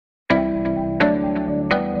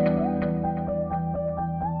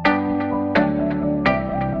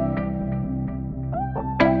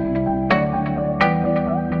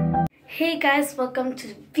Hey guys, welcome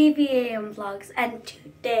to VVAM Vlogs, and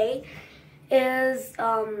today is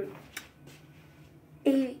a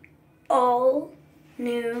all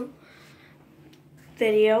new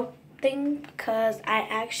video thing because I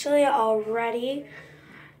actually already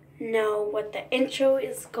know what the intro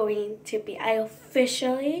is going to be. I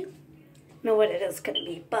officially know what it is going to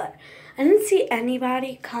be, but I didn't see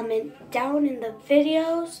anybody comment down in the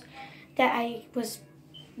videos that I was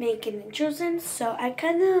making intros in, so I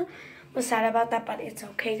kind of was sad about that, but it's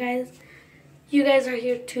okay, guys. You guys are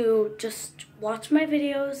here to just watch my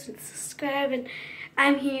videos and subscribe, and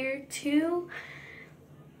I'm here to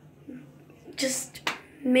just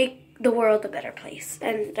make the world a better place.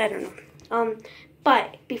 And I don't know.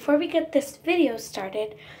 But before we get this video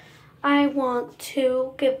started, I want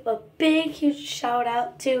to give a big, huge shout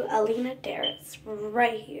out to Alina Darris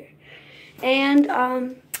right here. And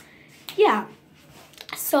yeah.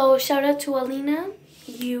 So shout out to Alina.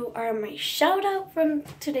 You are my shout out from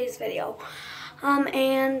today's video.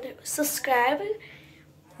 And subscribe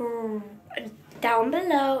down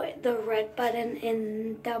below, the red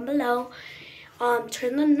button down below.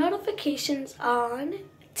 Turn the notifications on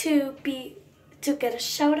to get a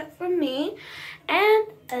shout out from me, and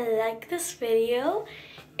like this video,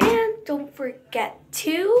 and don't forget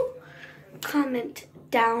to comment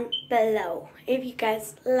down below if you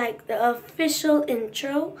guys like the official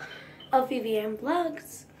intro of VVM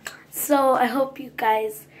Vlogs. So I hope you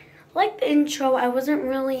guys like the intro. I wasn't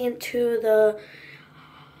really into the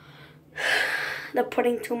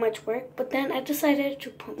putting too much work, but then I decided to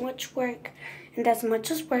put much work, and as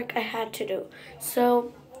much as work I had to do.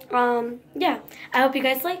 So yeah, I hope you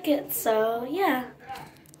guys like it. So yeah.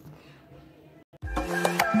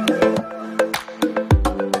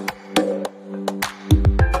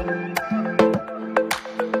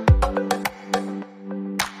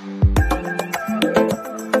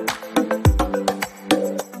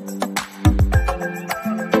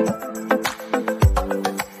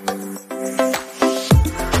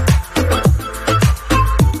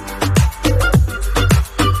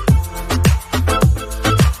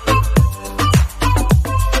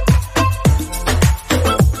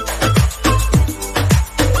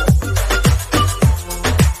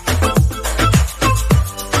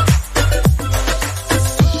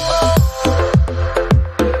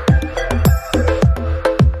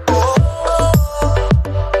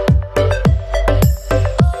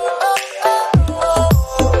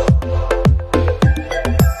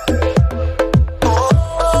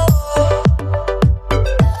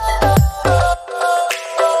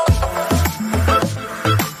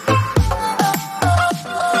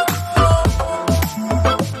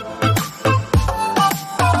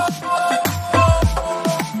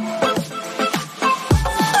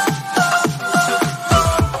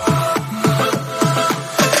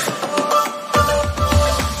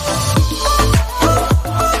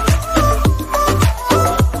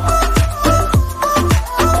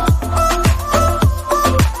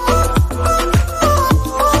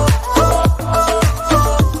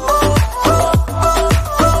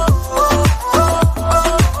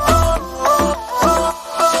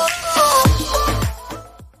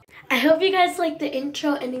 I hope you guys liked the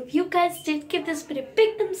intro, and if you guys did, give this video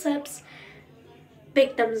big thumbs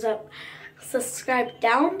up, subscribe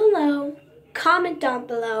down below, comment down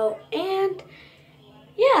below, and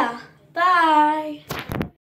yeah, bye.